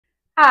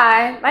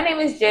Hi, my name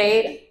is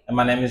Jade, And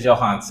my name is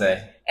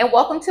Yohance. and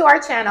welcome to our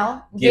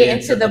channel, Get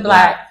into the the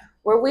Black, black.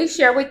 where we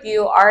share with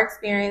you our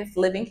experience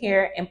living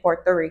here in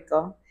Puerto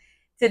Rico.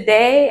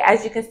 Today,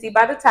 as you can see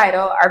by the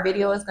title, our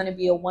video is going to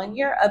be a 1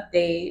 year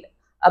update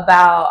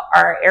about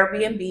our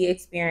Airbnb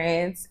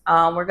experience.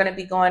 We're going to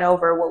be going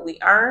over what we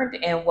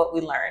earned and what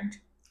we learned.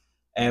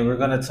 And we're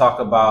going to talk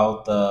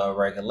about the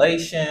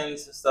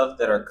regulations and stuff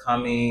that are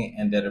coming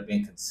and that are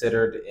being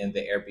considered in the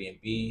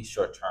Airbnb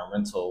short-term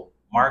rental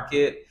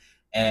market.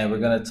 And we're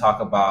going to talk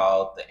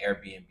about the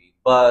Airbnb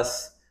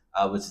bus,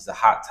 which is a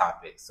hot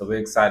topic. So we're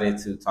excited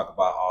to talk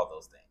about all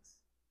those things.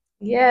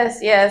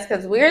 Yes,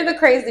 because we're the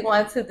crazy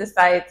ones who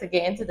decided to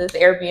get into this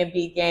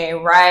Airbnb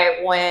game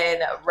right when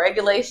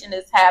regulation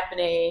is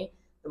happening,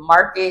 the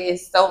market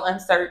is so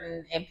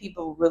uncertain, and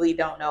people really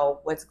don't know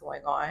what's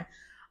going on.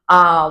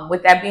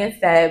 With that being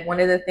said, one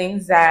of the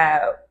things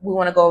that we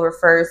want to go over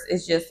first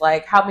is just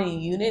like how many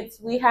units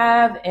we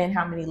have and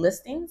how many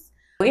listings.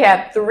 We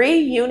have 3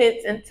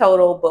 units in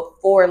total, but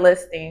 4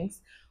 listings.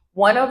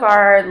 One of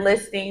our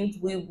listings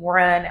we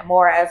run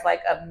more as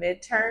like a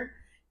midterm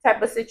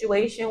type of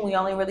situation. We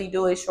only really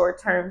do it short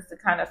terms to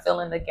kind of fill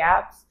in the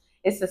gaps.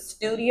 It's a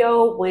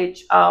studio,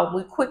 which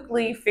we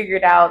quickly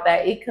figured out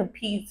that it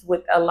competes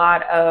with a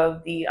lot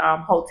of the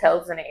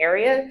hotels in the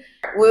area.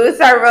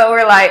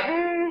 We're like,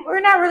 we're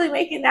not really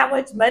making that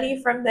much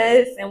money from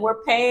this, and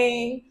we're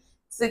paying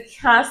to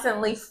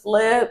constantly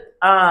flip.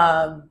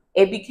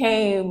 It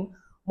became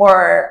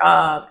more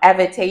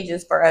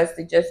advantageous for us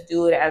to just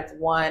do it as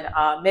one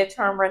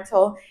midterm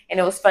rental. And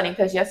it was funny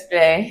because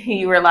yesterday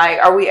you were like,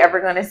 are we ever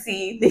going to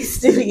see the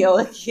studio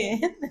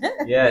again?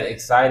 Yeah,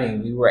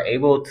 exciting. We were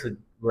able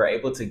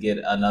to get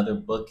another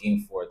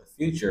booking for the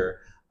future.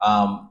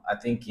 I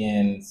think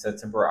in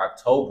September,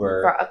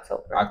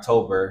 For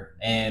October,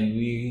 and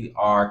we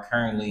are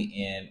currently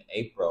in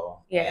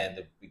April, Yeah. and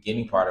the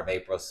beginning part of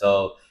April.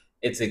 So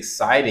it's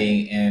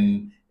exciting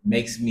and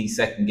makes me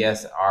second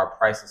guess our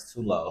price is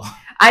too low.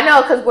 I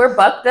know, because we're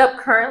bucked up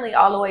currently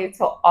all the way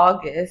until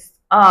August.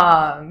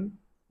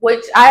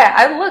 Which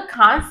I look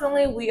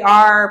constantly. We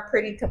are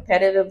pretty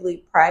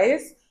competitively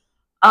priced.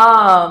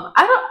 I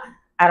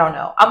don't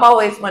know. I'm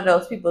always one of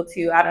those people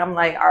too. I'm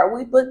like, are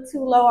we booked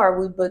too low? Are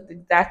we booked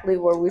exactly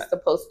where we're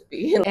supposed to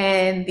be?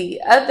 And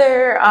the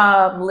other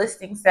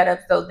listing setup.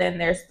 So then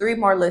there's 3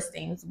 more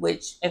listings,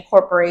 which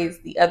incorporates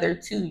the other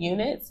 2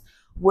 units,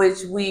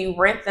 which we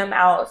rent them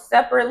out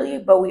separately,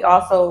 but we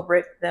also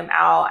rent them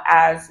out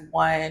as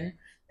one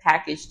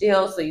package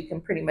deal. So you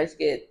can pretty much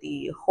get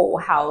the whole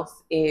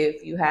house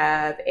if you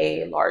have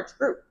a large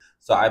group.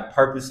 So I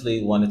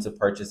purposely wanted to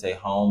purchase a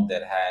home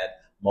that had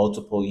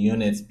multiple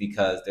units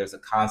because there's a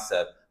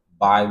concept: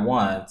 buy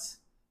once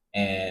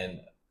and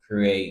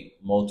create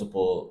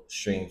multiple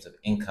streams of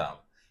income.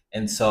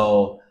 And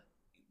so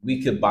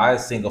we could buy a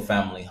single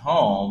family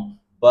home,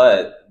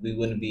 but we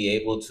wouldn't be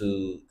able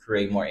to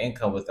create more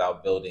income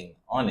without building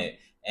on it.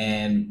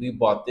 And we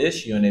bought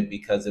this unit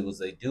because it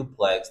was a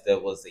duplex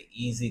that was an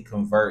easy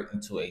convert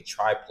into a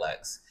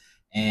triplex.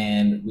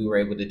 And we were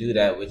able to do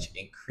that, which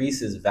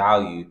increases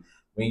value.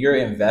 When you're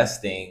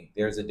investing,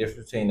 there's a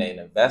difference between an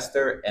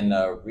investor and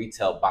a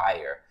retail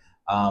buyer.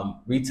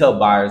 Retail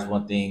buyers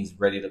want things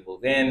ready to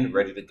move in,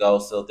 ready to go,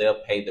 so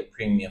they'll pay the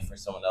premium for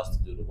someone else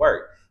to do the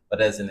work. But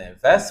as an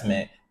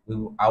investment,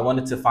 I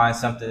wanted to find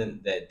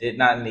something that did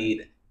not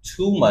need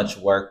too much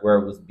work, where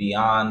it was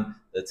beyond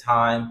the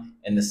time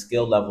and the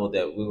skill level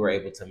that we were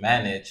able to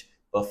manage,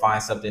 but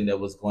find something that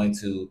was going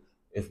to,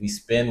 if we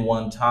spend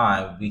one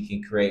time, we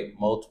can create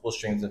multiple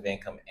streams of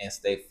income and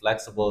stay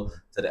flexible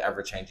to the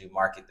ever-changing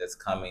market that's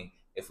coming.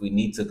 If we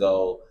need to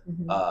go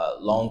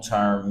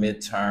long-term,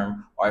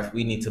 mid-term, or if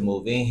we need to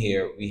move in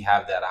here, we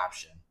have that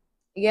option.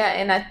 Yeah,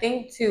 and I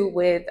think too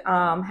with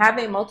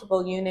having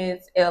multiple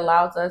units, it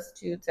allows us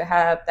to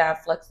have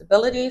that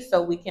flexibility,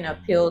 so we can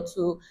appeal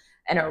to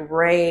an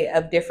array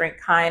of different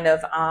kind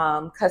of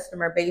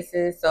customer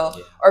bases, so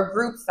Yeah. or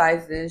group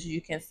sizes,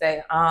 you can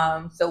say.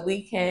 So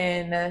we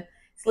can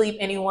sleep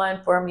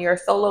anyone from your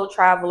solo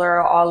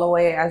traveler all the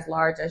way as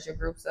large as your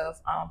groups of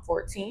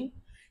 14.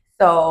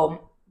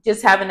 So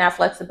just having that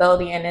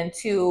flexibility, and then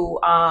two,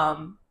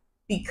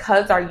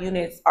 because our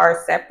units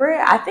are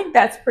separate, I think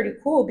that's pretty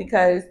cool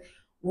because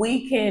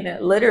we can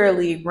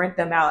literally rent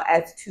them out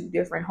as 2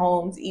 different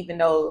homes, even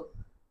though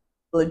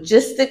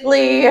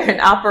logistically and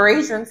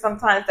operations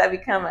sometimes that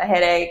become a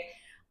headache.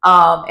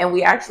 And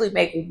we actually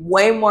make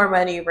way more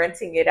money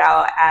renting it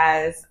out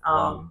as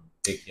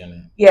big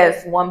unit.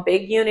 Yes, one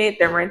big unit.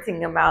 They're renting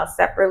them out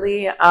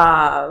separately,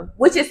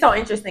 which is so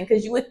interesting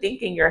because you would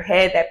think in your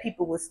head that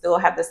people would still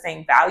have the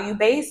same value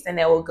base, and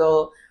they will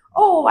go,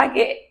 "Oh, I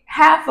get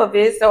half of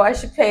it, so I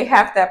should pay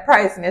half that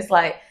price." And it's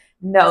like,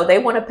 no, they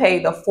want to pay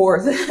the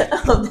fourth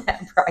of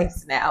that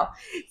price now.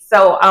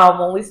 So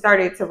when we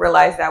started to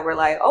realize that, we're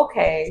like,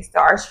 okay, so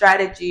our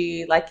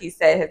strategy, like you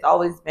said, has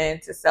always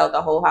been to sell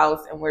the whole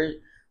house, and we're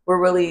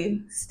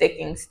really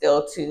sticking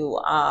still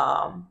to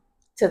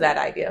that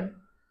idea.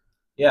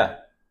 Yeah.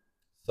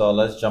 So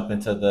let's jump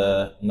into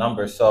the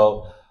numbers.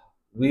 So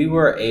We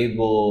were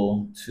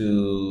able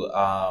to,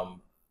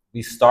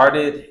 we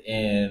started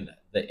in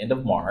the end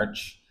of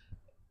March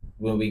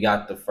when we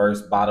got the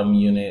first bottom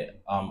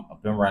unit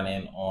up and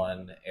running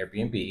on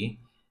Airbnb.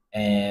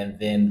 And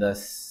then the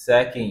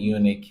second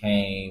unit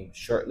came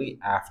shortly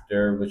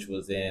after, which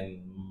was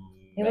in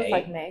It was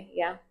like May,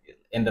 yeah.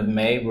 End of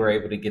May, we were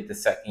able to get the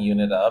second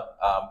unit up.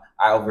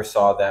 I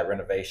oversaw that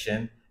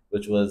renovation,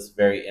 which was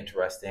very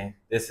interesting.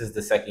 This is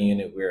the second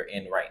unit we're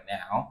in right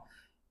now.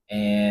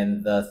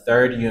 And the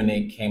third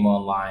unit came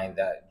online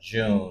that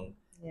June.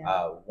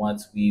 Yeah.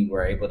 Once we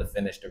were able to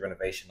finish the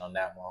renovation on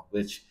that one,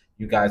 which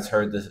you guys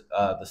heard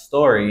the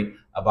story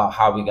about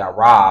how we got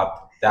robbed.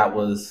 That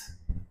was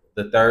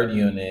the third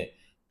unit,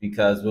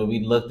 because when we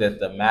looked at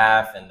the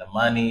math and the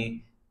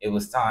money, it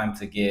was time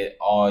to get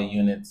all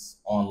units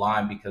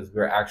online because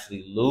we're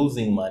actually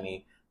losing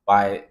money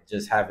by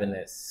just having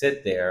it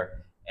sit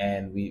there.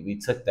 And we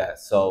took that.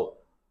 So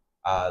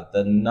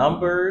the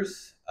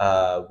numbers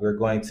we're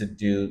going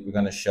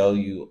to show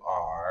you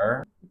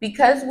are,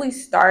 because we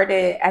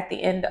started at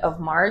the end of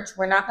March,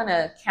 we're not going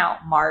to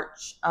count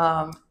March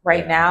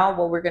right now.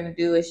 What we're going to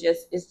do is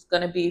it's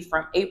going to be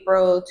from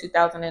April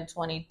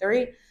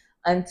 2023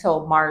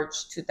 until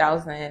March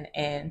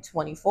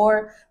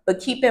 2024.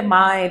 But keep in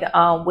mind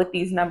with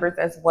these numbers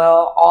as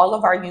well, all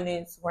of our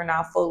units were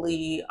not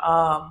fully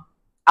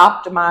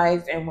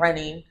optimized and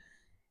running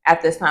at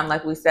this time.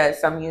 Like we said,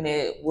 some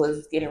unit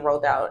was getting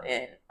rolled out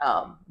in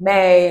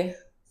May.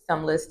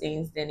 Some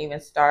listings didn't even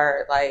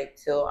start like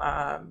till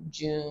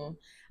June.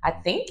 I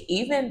think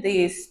even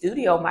the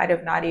studio might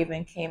have not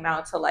even came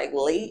out till like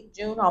late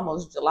June,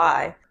 almost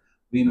July.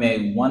 We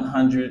made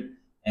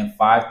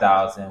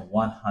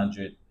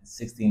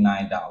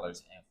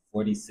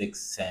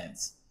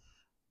 $105,169.46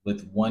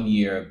 with 1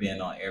 year of being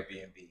on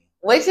Airbnb.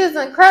 Which is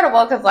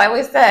incredible because, like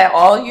we said,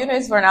 all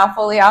units were now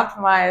fully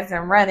optimized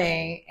and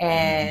running,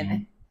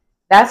 and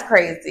that's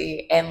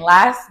crazy. And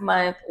last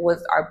month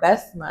was our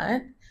best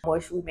month,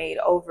 which we made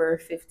over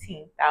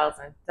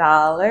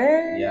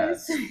 $15,000.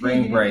 Yes,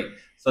 spring break.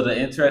 So the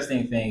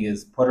interesting thing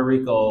is Puerto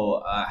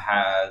Rico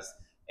has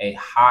a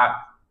hot,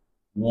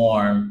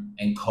 warm,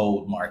 and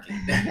cold market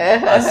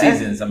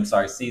seasons.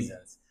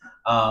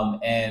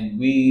 And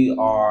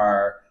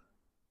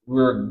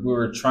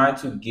we're trying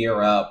to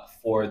gear up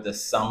for the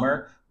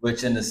summer,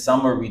 which in the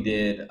summer we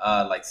did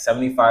like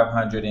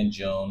 7,500 in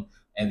June,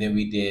 and then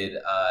we did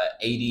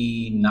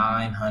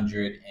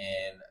 8,900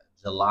 in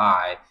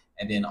July,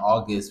 and then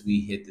August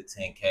we hit the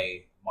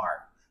 10K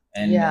mark.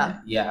 And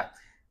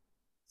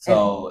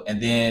so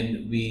and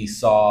then we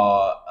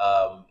saw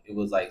it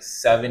was like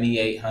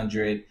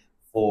 7,800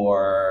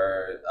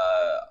 for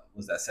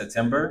was that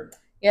September?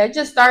 Yeah, it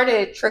just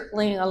started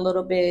trickling a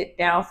little bit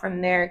down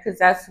from there because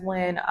that's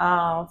when,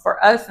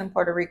 for us in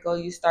Puerto Rico,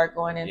 you start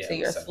going into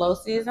your slow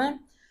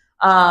season.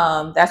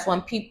 That's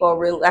when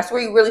that's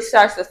where you really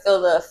start to feel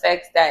the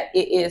effects that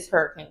it is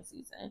hurricane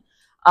season,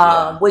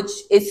 which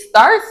it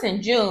starts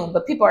in June,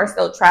 but people are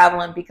still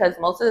traveling because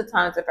most of the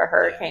times if a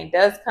hurricane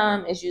does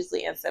come, it's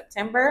usually in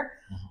September.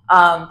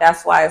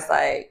 That's why it's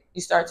like you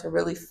start to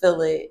really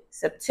feel it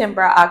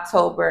September,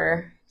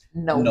 October,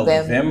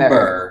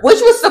 November,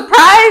 which was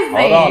surprising.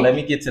 Hold on, let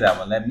me get to that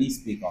one. Let me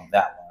speak on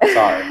that one.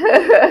 Sorry.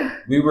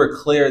 We were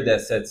clear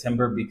that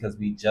September because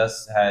we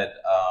just had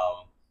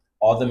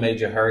all the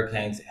major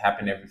hurricanes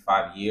happen every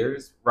 5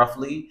 years,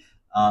 roughly.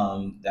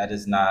 That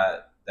is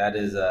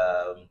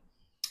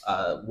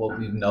what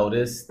we've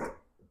noticed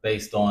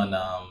based on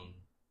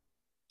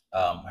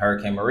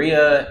Hurricane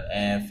Maria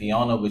and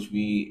Fiona, which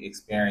we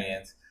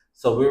experienced.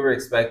 So we were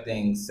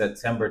expecting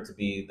September to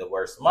be the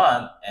worst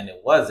month, and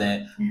it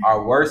wasn't.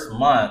 Our worst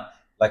month,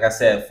 like I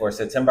said, for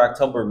September,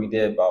 October, we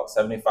did about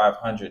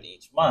 7,500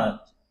 each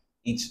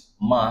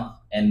month,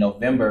 and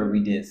November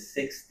we did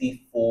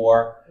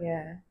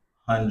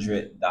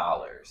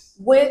 $6,400.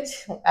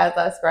 Which, as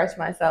I scratch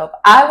myself,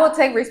 I will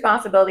take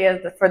responsibility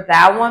for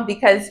that one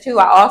because too,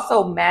 I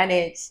also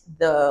manage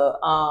the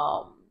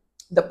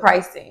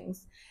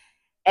pricings,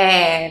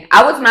 and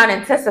I was not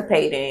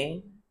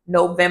anticipating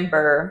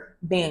November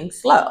being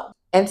slow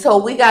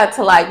until we got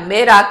to like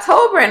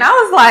mid-October, and I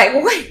was like,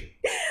 wait,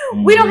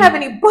 we don't have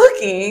any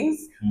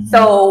bookings.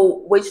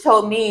 So which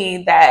told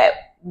me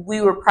that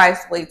we were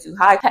priced way too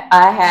high.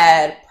 I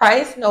had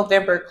priced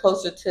November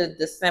closer to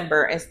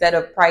December instead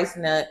of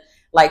pricing it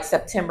like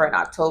September and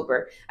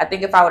October. I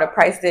think if I would have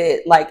priced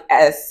it like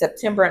as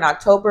September and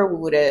October, we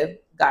would have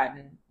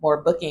gotten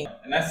more bookings.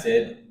 And that's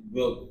it.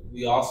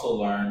 We also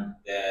learned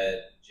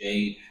that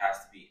Jade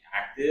has to be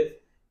active.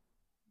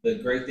 The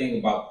great thing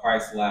about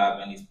Price Lab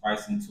and these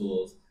pricing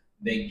tools,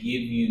 they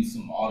give you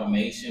some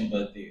automation,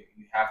 but you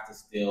have to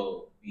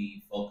still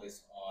be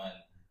focused on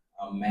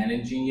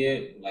managing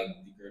it, like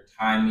your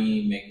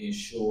timing, making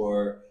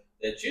sure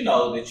that you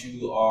know that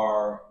you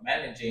are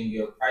managing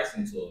your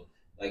pricing tool.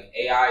 Like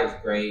AI is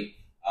great,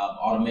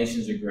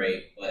 automations are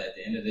great, but at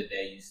the end of the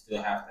day, you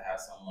still have to have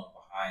someone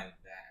behind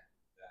that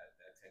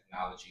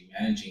technology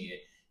managing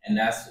it. And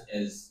that's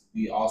as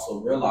we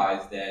also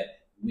realize that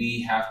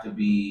we have to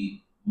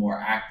be more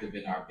active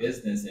in our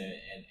business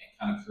and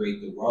kind of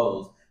create the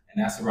roles.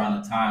 And that's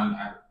around the time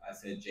I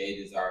said Jade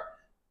is our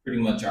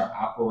pretty much our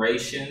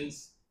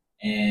operations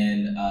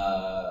and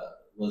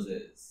was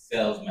it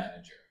sales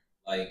manager.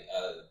 Like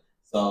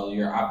so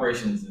your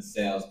operations and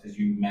sales because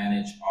you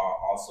manage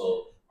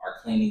also our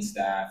cleaning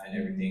staff and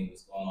everything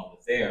that's going on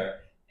with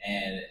there.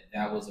 And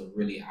that was a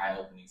really eye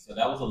opening. So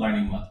that was a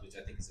learning month, which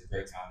I think is a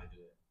great time to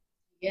do it.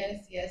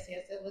 Yes, yes,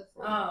 yes. It was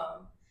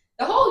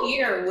the whole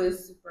year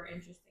was super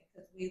interesting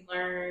because we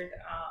learned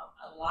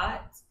a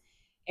lot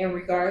in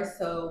regards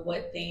to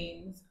what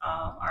things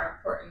are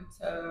important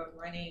to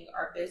running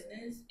our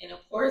business. And of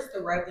course,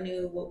 the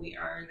revenue, what we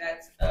earn,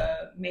 that's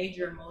a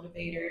major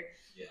motivator.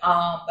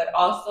 Yeah. But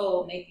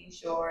also making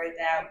sure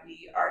that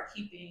we are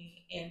keeping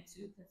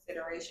into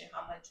consideration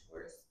how much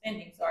we're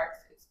spending. So our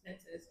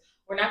expenses,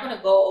 we're not going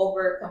to go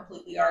over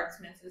completely our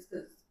expenses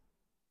because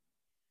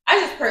I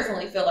just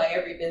personally feel like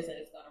every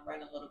business is going to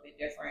run a little bit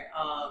different.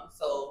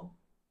 So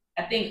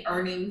I think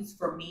earnings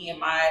for me in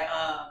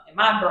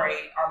my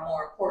brain are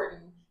more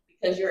important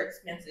because your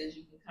expenses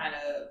you can kind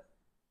of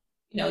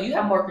you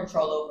have more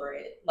control over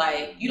it.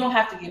 Like you don't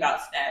have to give out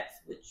snacks,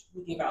 which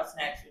we give out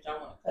snacks, which I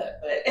want to cut,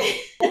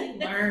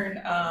 but learn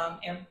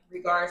in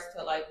regards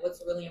to like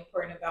what's really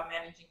important about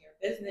managing your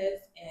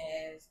business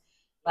is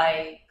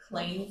like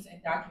claims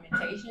and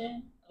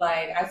documentation.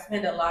 Like I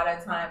spend a lot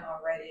of time on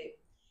Reddit,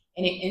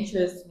 and it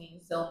interests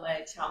me so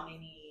much how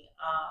many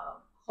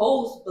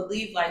hosts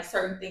believe like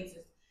certain things is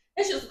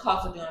it's just the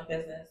cost of doing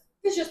business.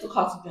 It's just the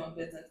cost of doing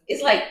business.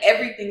 It's like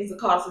everything's the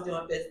cost of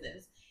doing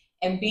business.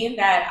 And being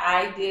that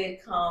I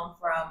did come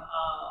from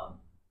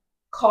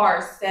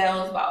car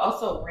sales, but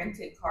also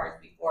rented cars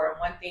before, and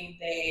one thing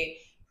they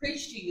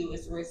preach to you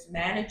is risk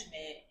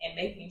management and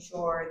making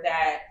sure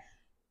that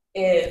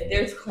if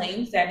there's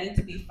claims that need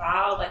to be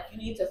filed, like you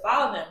need to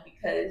file them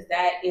because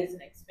that is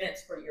an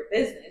expense for your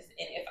business.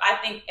 And if I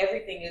think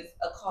everything is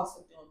a cost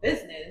of doing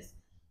business,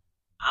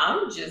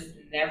 I'm just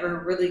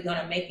never really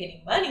gonna make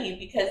any money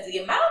because the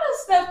amount of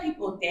stuff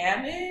people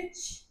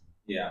damage,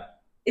 yeah,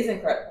 is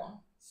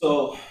incredible.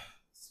 So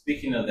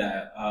speaking of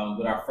that,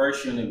 with our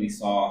first unit, we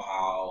saw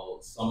how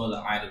some of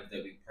the items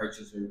that we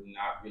purchased were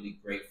not really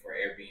great for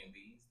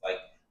Airbnbs, like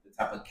the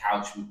type of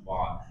couch we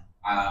bought.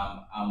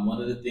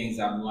 One of the things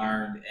I've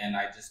learned, and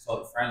I just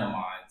told a friend of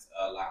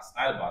mine last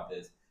night about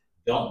this: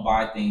 don't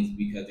buy things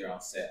because they're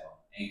on sale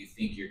and you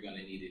think you're going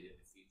to need it in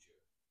the future.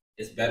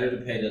 It's better to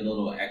pay the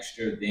little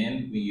extra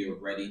then when you're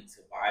ready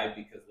to buy it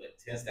because what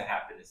tends to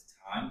happen is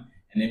time,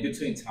 and in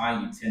between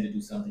time, you tend to do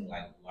something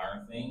like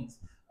learn things.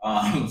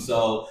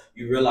 So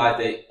you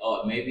realize that,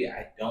 oh, maybe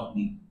I don't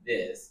need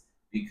this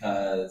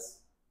because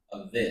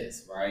of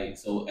this, right?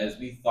 So as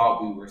we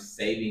thought we were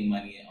saving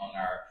money on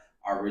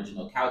our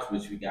original couch,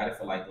 which we got it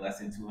for like less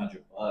than $200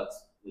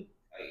 with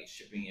like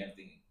shipping and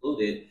everything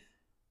included,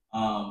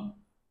 um,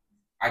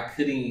 I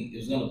couldn't. It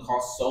was going to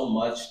cost so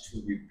much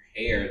to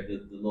repair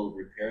the little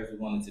repairs we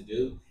wanted to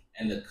do,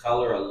 and the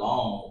color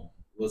alone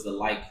was a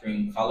light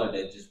cream color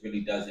that just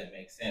really doesn't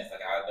make sense.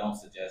 Like I don't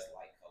suggest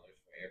light colors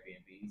for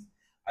Airbnbs.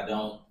 I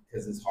don't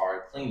because it's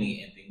hard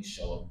cleaning and things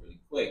show up really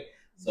quick.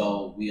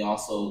 So we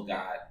also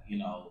got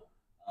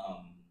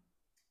um,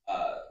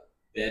 uh,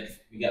 bed.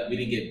 We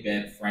didn't get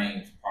bed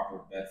frames,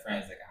 proper bed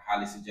frames. Like I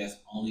highly suggest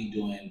only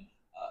doing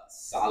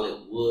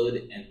solid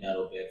wood and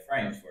metal bed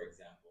frames, for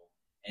example,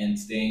 and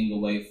staying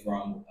away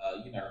from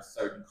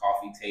certain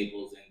coffee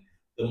tables. And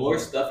the more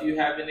stuff you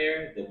have in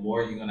there, the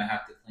more you're gonna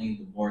have to clean,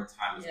 the more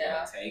time it's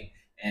gonna take.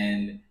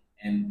 And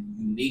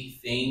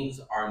unique things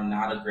are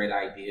not a great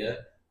idea.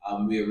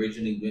 We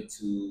originally went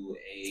to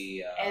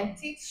a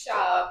antique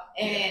shop,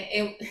 and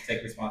it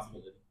take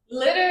responsibility.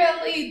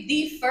 Literally,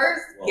 the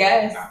first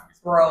guest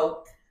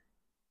broke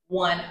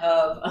one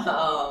of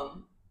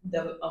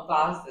the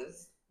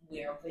vases,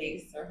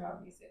 vase, or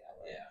however you say that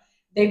word. Yeah.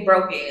 They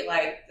broke it,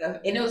 and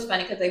it was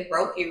funny because they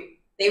broke it.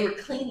 They were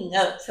cleaning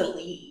up to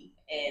leave,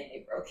 and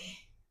they broke it.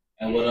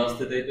 And what else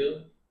did they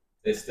do?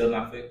 They're still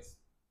not fixed.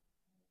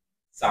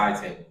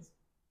 Side tables,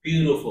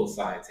 beautiful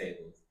side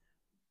tables,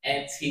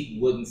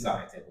 antique wooden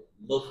side tables.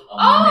 Look amazing.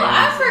 Oh,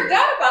 I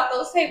forgot about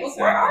those tables.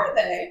 Exactly. Where are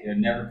they? They're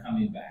never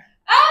coming back.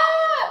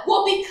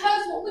 Well,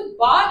 because when we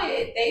bought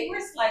it, they were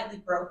slightly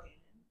broken.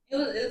 It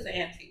was an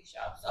antique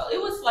shop, so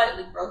it was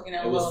slightly broken.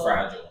 It was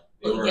fragile.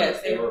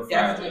 Yes, they were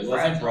fragile. It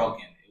wasn't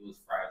broken. It was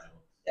fragile.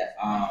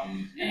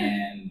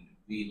 And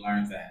we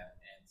learned that,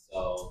 and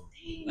so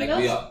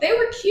they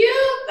were cute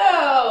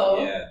though.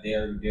 Yeah,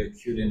 they're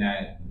cute in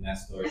that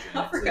storage unit.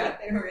 I forgot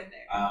they were in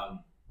there.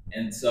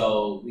 And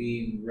so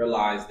we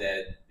realized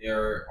that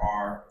there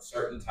are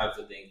certain types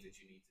of things that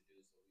you need to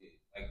do.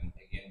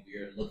 So we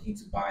are looking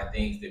to buy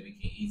things that we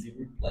can easily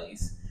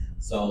replace.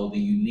 So the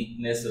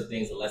uniqueness of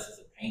things, unless it's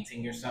a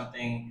painting or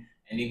something,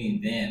 and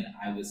even then,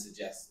 I would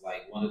suggest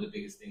like one of the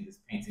biggest things is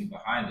painting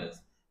behind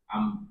us.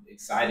 I'm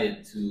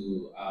excited to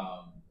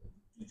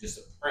do just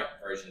a print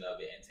version of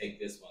it and take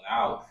this one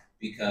out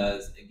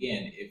because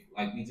again, if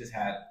like we just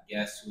had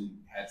guests who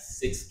had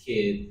 6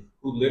 kids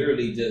who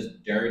literally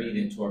just dirtied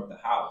and tore up the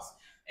house,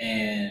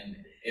 and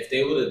if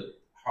they would have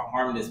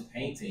harm this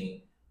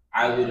painting,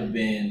 I would have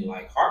been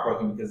like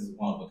heartbroken because it's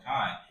one of a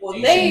kind. Well,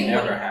 you should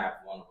never have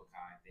one of a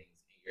kind things.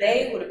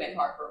 They would have been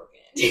heartbroken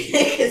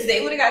because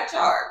they would have got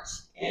charged.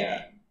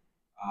 Yeah.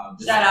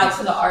 Shout out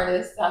to the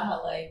artist,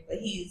 like, but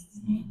he's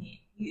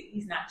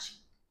not cheap.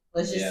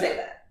 Let's just say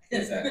that.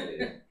 Exactly.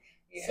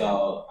 Yeah.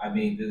 So, I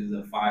mean, this is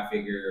a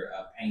 5-figure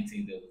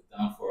painting that was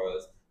done for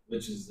us,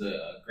 which is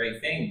a great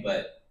thing.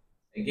 But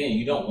again,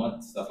 you don't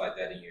want stuff like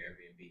that in your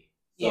Airbnb.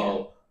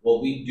 So,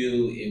 what we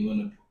do when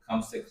it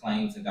comes to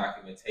claims and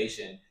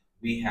documentation,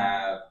 we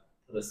have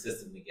put a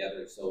system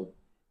together. So,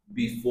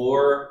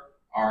 before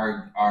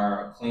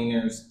our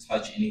cleaners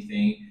touch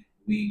anything,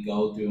 we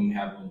go through and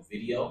have them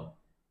video.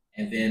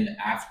 And then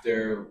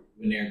after,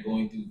 when they're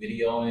going through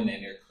videoing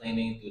and they're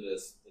cleaning through the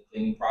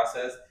cleaning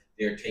process,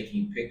 they're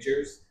taking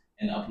pictures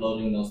and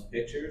uploading those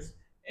pictures.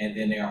 And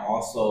then they're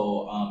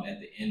also, at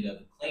the end of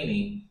the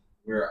cleaning,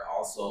 we're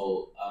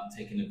also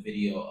taking a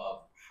video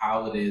of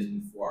how it is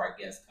before our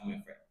guests come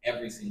in, for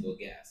every single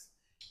guest.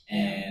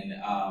 And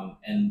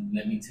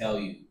let me tell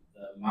you,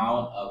 the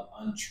amount of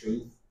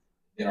untruth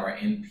that are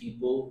in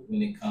people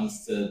when it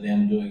comes to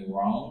them doing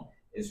wrong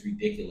is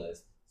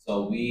ridiculous.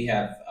 So we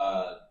have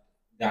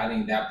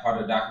gotten that part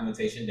of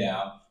documentation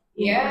down.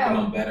 We're working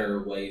on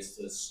better ways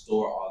to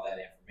store all that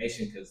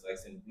information, because, like I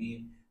said,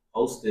 we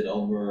hosted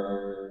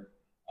over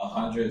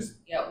 100.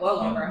 Yeah, well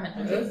over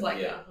 100. It was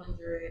like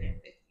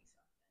 150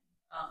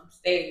 something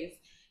stays.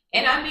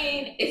 And I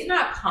mean, it's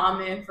not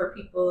common for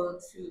people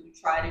to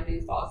try to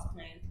do false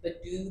claims,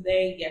 but do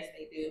they? Yes,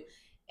 they do.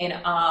 And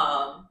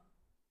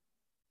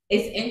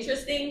it's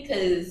interesting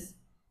because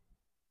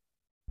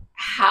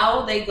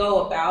how they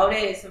go about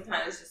it,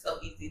 sometimes it's just so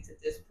easy to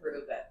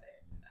disprove that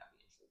they're not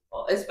being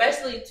truthful.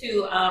 Especially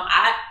too,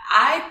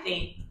 I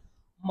think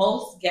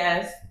most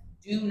guests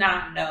do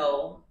not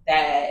know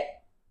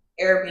that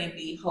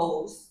Airbnb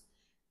hosts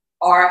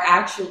are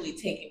actually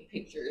taking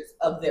pictures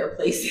of their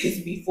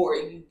places before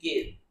you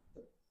get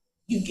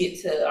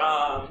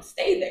to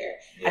stay there.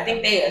 I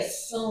think they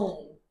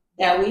assume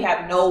that we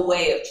have no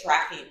way of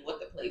tracking what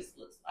the place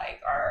looks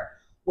like or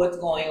what's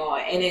going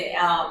on.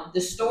 And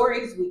the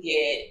stories we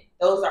get,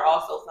 those are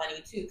also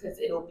funny too, because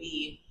it'll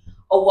be,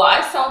 oh, well,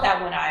 I saw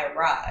that when I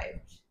arrived.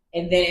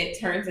 And then it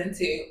turns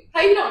into,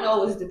 how you don't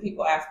know it was the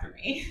people after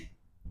me?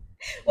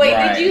 Wait,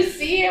 right. Did you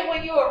see it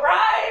when you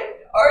arrived?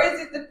 Or is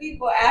it the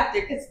people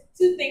after? Because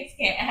two things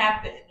can't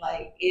happen.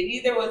 Like, it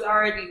either was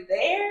already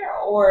there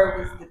or it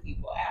was the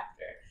people after.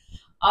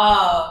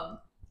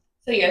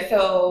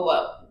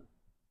 So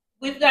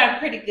we've gotten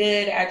pretty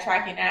good at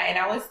tracking that. And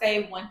I would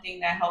say one thing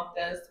that helped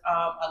us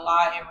a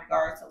lot in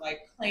regards to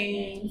like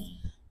claims,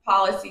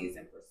 policies,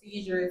 and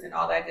procedures and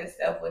all that good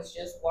stuff was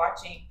just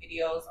watching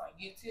videos on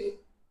YouTube.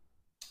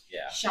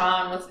 Yeah.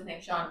 Sean, what's his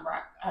name? Sean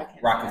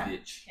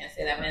Rakovich. Can't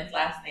say that man's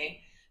last name.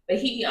 But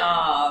he's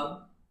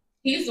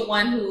the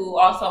one who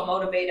also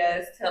motivated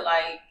us to,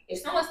 like,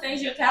 if someone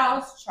stains your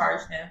towels,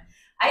 charge them.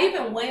 I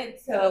even went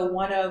to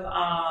one of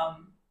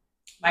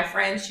my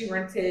friends. She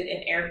rented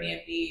an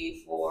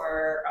Airbnb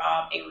for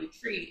a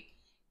retreat.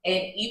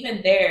 And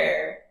even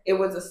there, it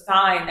was a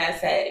sign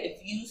that said, if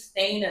you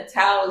stain a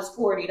towel, it's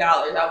 $40.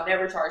 I would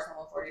never charge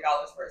someone $40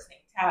 for a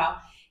stained towel.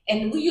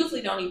 And we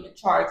usually don't even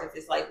charge if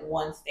it's like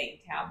one stained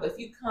towel. But if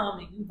you come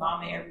and you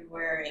vomit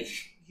everywhere and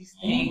you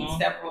stain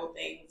several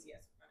things,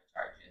 yes, we're going to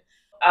charge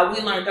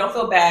you. We learned, don't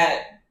feel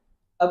bad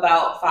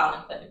about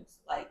filing claims.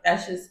 Like,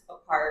 that's just a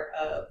part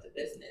of the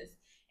business.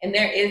 And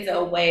there is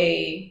a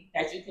way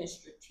that you can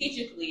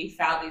strategically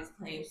file these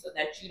claims so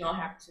that you don't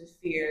have to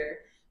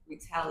fear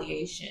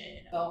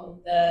retaliation.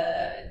 So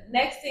the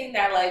next thing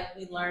that, like,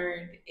 we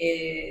learned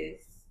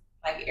is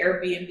like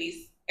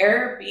Airbnb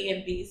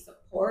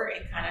support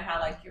and kind of how,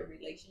 like, your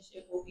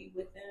relationship will be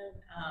with them.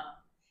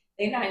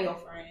 They're not your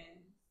friends.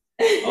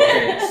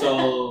 Okay,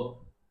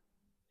 so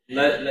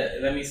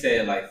let me say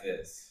it like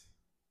this.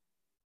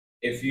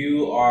 If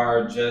you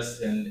are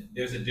just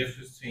there's a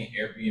difference between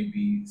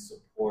Airbnb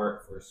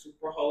support for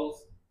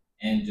superhosts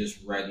and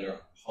just regular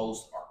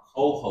hosts or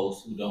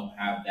co-hosts who don't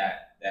have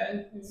that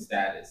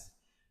status.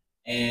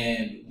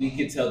 And we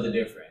can tell the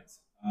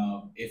difference.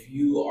 If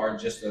you are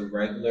just a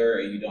regular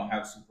and you don't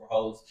have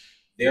superhosts,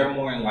 they're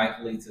more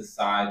likely to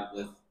side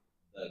with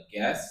the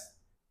guests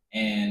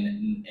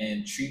and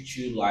treat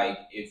you like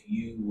if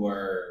you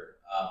were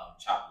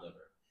chopped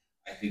liver.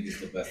 I think is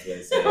the best way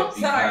to say it.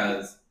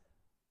 Because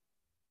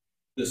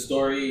the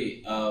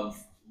story of,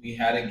 we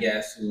had a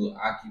guest who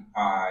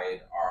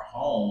occupied our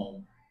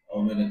home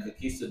when the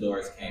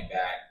conquistadors came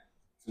back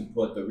to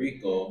Puerto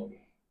Rico,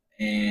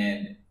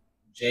 and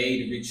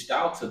Jade reached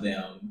out to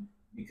them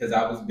because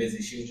I was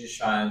busy. She was just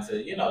trying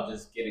to,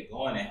 just get it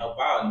going and help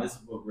out. And this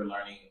is what we're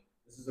learning.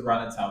 This is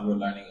around the time we're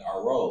learning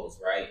our roles,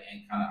 right?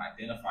 And kind of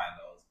identifying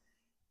those.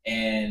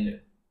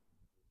 And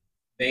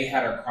they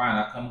had her crying.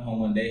 I come home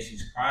one day,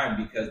 she's crying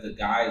because the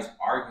guy is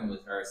arguing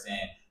with her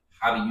saying,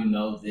 how do you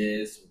know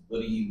this?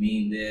 What do you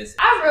mean this?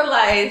 I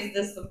realized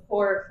the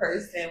support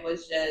person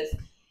was just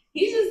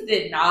he just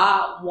did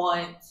not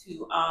want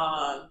to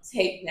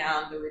take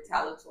down the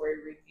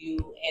retaliatory review.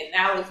 And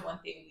that was one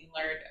thing we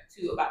learned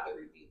too about the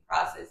review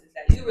process, is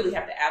that you really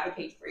have to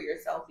advocate for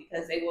yourself,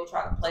 because they will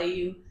try to play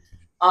you.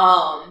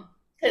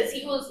 Because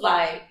he was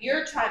like,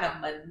 you're trying to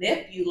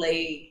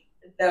manipulate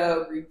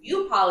the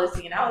review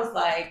policy. And I was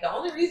like, the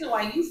only reason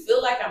why you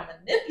feel like I'm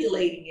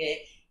manipulating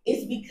it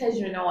is because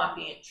you know I'm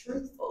being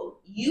truthful.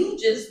 You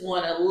just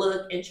want to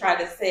look and try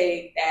to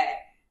say that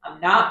I'm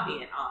not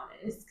being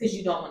honest because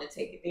you don't want to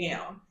take it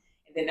down.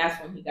 And then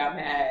that's when he got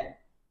mad.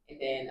 And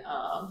then,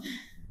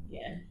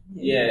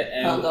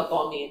 hung up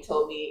on me and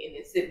told me, and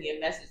then sent me a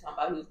message talking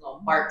about he was going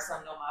to mark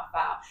something on my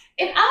file.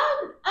 And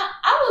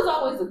I was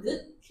always a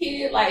good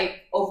kid,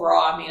 like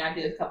overall. I mean, I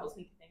did a couple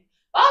sneaky things,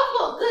 but I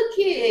was a good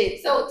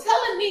kid. So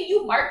telling me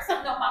you marked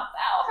something on my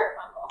file hurt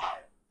my little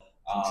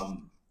heart.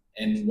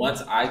 And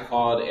once I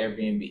called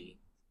Airbnb,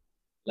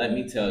 let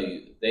me tell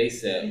you, they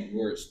said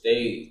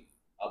they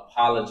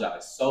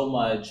apologized so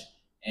much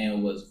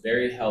and was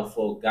very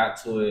helpful,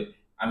 got to it.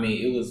 I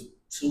mean, it was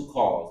 2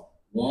 calls.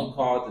 One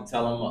call to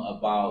tell them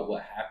about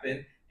what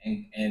happened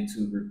and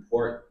to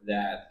report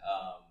that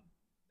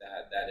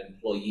that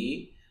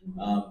employee,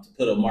 to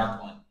put a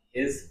mark on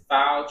his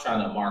file,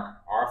 trying to mark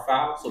our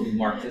file. So we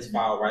marked his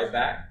file right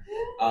back,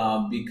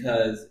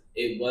 because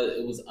it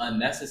was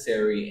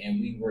unnecessary, and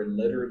we were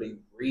literally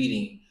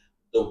reading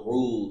the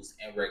rules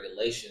and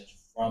regulations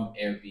from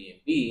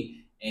Airbnb,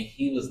 and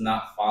he was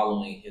not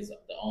following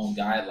the own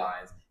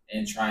guidelines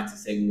and trying to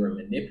say we were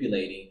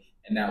manipulating,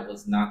 and that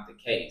was not the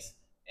case.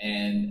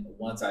 And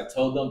once I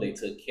told them, they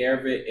took care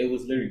of it. It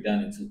was literally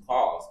done in 2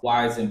 calls.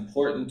 Why it's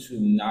important to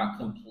not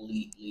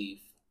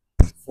completely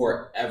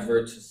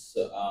forever to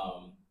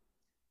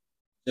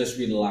just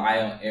rely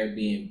on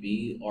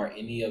Airbnb or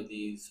any of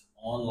these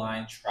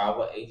online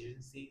travel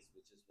agencies,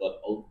 which is what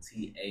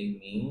OTA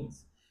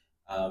means.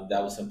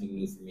 That was something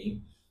new for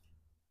me.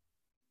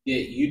 Yeah,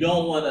 you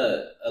don't want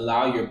to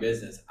allow your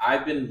business.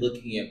 I've been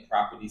looking at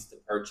properties to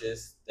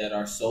purchase that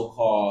are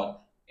so-called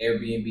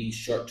Airbnb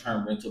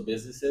short-term rental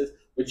businesses,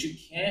 but you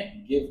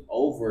can't give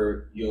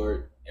over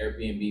your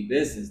Airbnb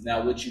business.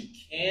 Now, what you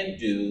can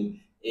do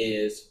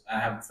is, I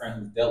have a friend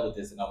who's dealt with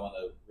this, and I want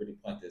to really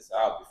point this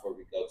out before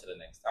we go to the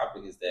next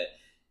topic, is that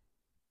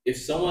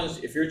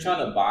if you're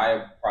trying to buy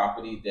a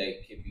property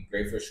that could be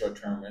great for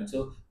short-term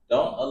rental,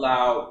 don't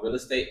allow real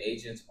estate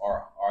agents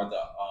or the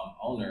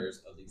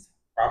owners of these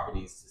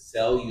properties to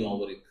sell you on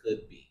what it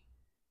could be,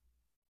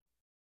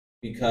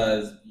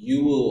 because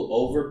you will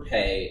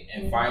overpay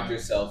and find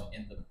yourself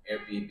in the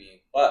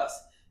Airbnb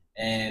bust.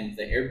 And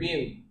the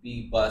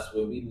Airbnb bust,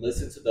 when we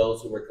listened to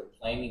those who were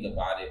complaining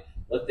about it,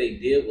 what they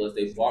did was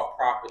they bought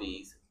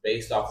properties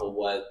based off of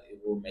what they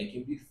were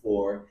making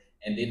before,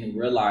 and didn't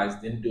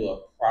do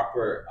a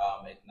proper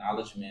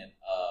acknowledgement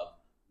of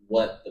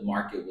what the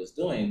market was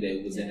doing.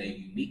 They was in a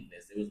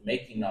uniqueness. It was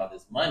making all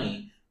this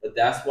money. But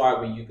that's why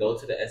when you go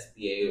to the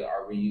SBA,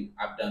 or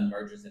I've done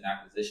mergers and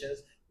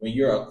acquisitions, when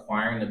you're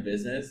acquiring a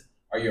business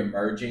or you're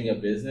merging a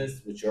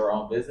business with your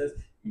own business,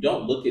 you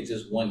don't look at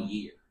just 1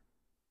 year.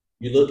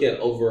 You look at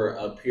over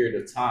a period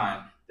of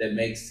time that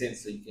makes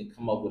sense, so you can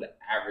come up with an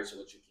average of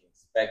what you can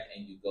expect,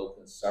 and you go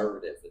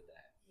conservative with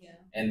that. Yeah.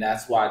 And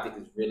that's why I think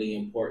it's really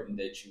important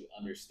that you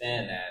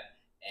understand that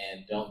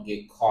and don't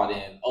get caught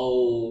in,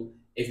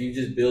 if you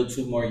just build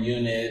 2 more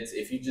units,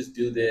 if you just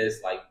do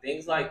this, like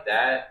things like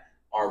that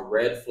are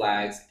red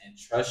flags. And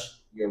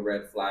trust your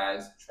red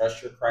flags,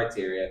 trust your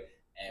criteria,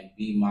 and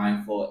be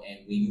mindful. And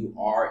when you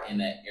are in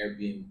that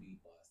Airbnb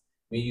bust,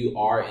 when you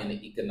are in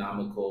the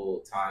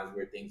economical times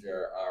where things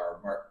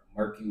are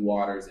murky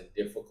waters and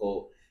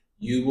difficult,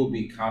 you will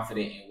be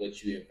confident in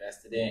what you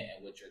invested in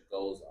and what your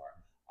goals are.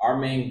 Our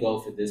main goal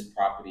for this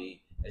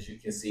property, as you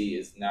can see,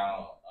 is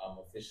now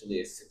officially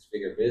a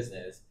 6-figure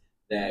business,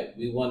 that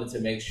we wanted to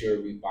make sure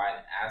we buy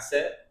an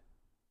asset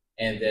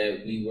and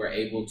that we were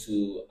able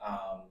to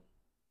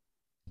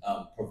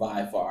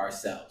provide for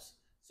ourselves.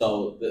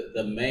 So that's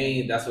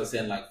what I'm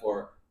saying, like,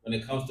 for when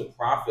it comes to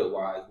profit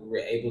wise, we were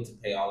able to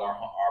pay all our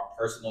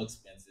personal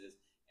expenses,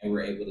 and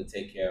we're able to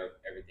take care of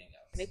everything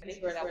else.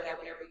 Making sure that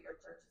whatever you're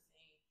purchasing,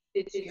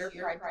 it's your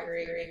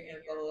criteria and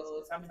your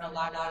goals. I'm in a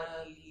lot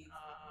of these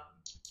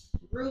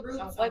groups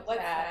on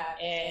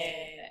WhatsApp,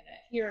 and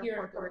here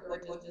in Puerto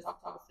Rico, just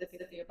talk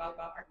specifically about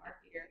our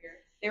market here.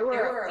 There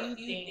were a few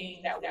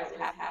things that were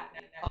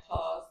happening that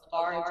caused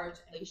large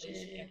inflation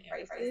in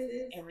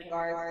prices in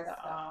regards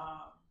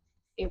to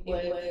it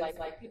was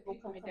like people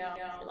coming down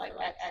for like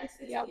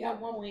electricity at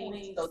one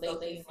point, so they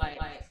seen like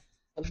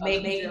a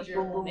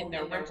major boom in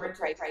their rental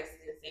prices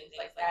and things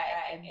like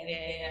that. And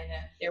then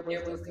there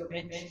was the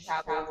revenge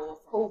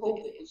travel for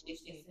COVID, which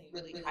is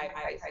really high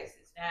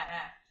prices now.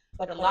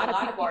 But a lot of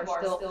people are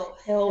still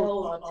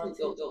held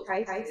onto those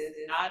prices,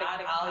 not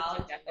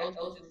acknowledging that those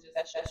are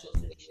just special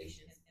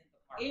situations in the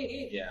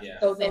market. Yeah.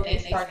 So then they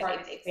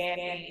started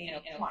expanding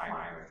and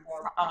acquiring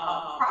more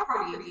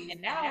properties.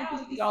 And now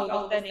you see all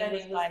of a sudden it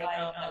was like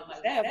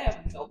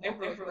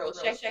November was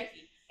real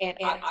shaky. And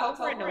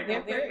October and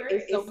November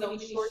is so many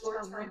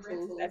short-term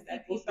rentals that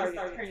people started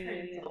turning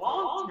into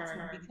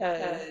long-term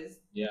because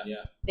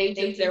they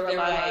just they were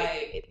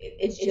like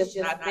it's just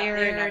not there,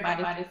 and I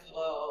might as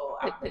well.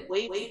 I put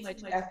way too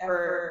much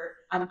effort.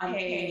 I'm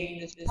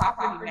paying this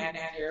property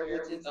manager,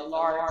 which is a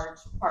large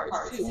part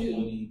too.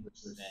 20%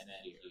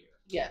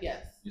 here.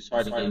 Yes. It's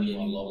hard to get any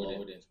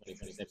lower than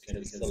 20%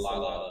 because it's a lot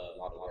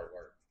of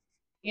work.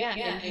 Yeah,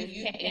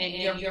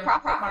 and your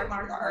profit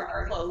margins are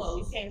already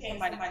close. You paying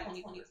somebody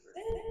 20%.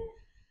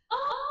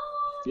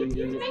 Oh, you're not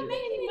making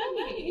any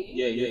money.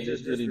 Yeah, you're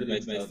just really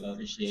based on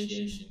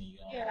appreciation in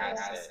your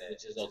asset,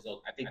 which is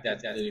also, I think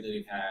that's good if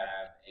you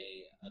have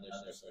another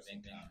source of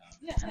income.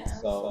 Yeah.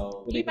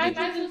 So You might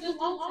just do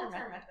long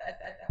term at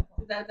that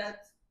point.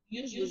 That's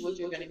usually what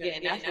you're gonna get,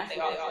 and that's what they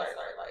all start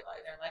like.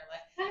 They're like,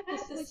 I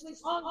have to switch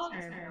to long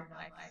term. And I'm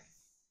like,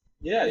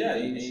 yeah,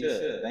 you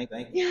should. Thank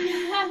you.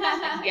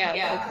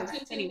 Yeah,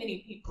 because too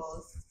many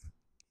people.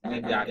 We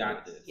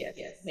got this. Yes.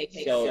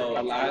 So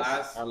our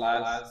last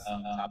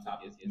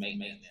topic is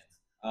maintenance.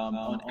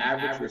 On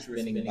average, we're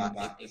spending about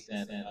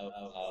 8% of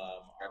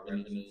our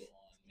revenue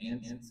on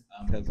maintenance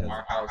because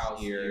our house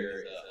here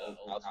is an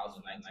old house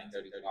in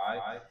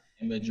 1935,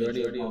 and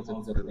majority of homes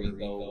in Puerto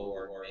Rico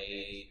were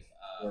made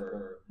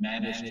were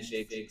managed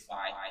to fix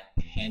by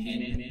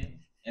handymen,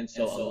 and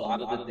so a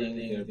lot of the things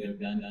that have been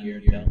done here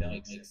don't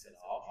make sense at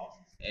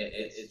all.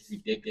 It's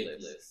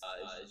ridiculous.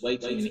 It's way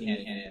too many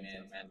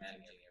handymen managing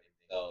everything.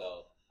 So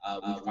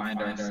we find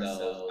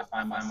ourselves. I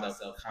find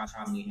myself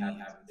constantly having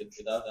to fix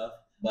stuff,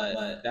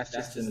 but that's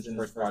just in the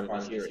first part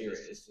of the year.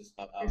 It's just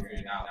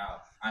figuring out.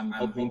 I'm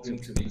hoping to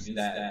reduce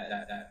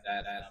that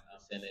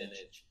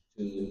percentage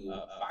to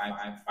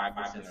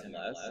 5% or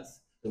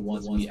less. So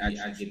once we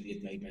actually get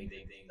these main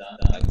things done,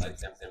 like for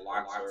example,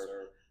 locks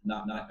are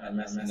not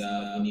messing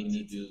up. We need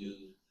to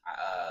do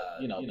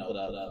put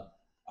up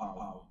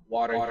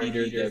water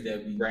heaters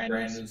that we brand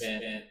new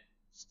spent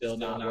still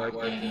not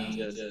working.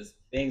 Just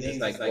things is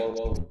like,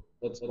 whoa,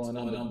 what's going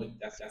on? But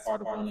that's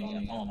part of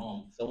owning a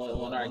home. So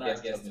when our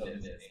guests tell me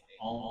this,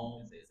 a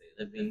home is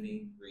a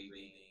living,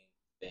 breathing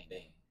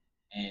thing,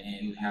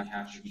 and you have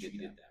to treat it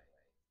that way.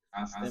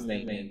 Constant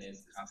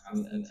maintenance,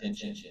 constant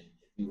attention.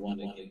 If you want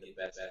to get the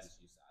best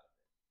use out of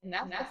it. And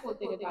that's the cool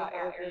thing about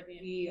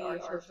Airbnb or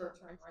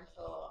short-term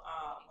rental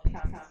when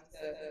it comes to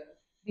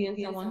being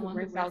someone who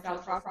rents out your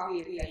property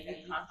is that you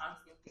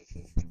constantly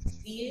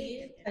see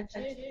it, touch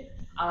it.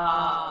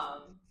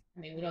 I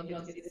mean, we don't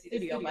get to see the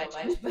studio much,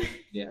 but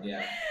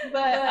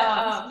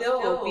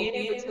still being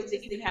able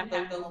to even have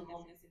those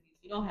moments.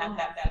 You don't have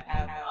to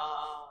have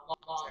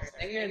long term.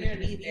 They're going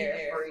to be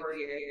there for a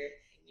year.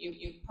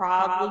 You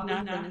probably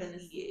not going to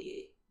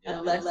see it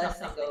unless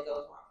something goes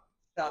wrong.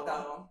 So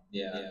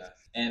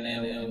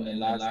and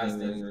last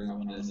thing we're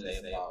going to say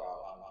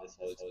about this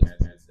whole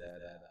experience is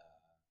that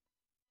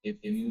if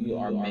you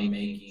are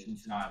making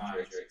 2 times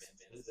your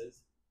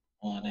expenses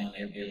on an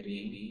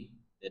Airbnb,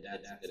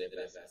 that's a good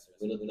investment.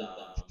 Rule of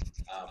thumb,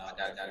 I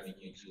got a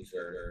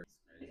YouTuber.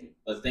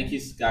 But thank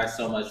you guys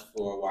so much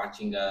for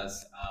watching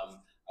us.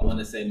 I want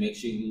to say make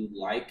sure you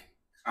like,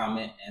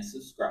 comment, and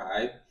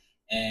subscribe.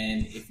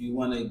 And if you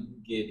want to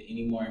get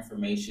any more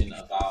information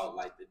about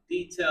like the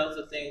details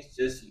of things,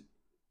 just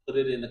put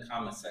it in the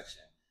comment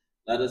section.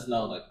 Let us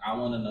know. Like I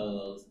want to know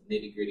those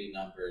nitty-gritty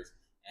numbers,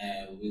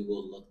 and we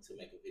will look to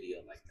make a video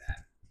like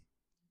that.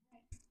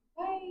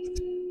 Bye.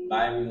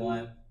 Bye,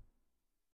 everyone.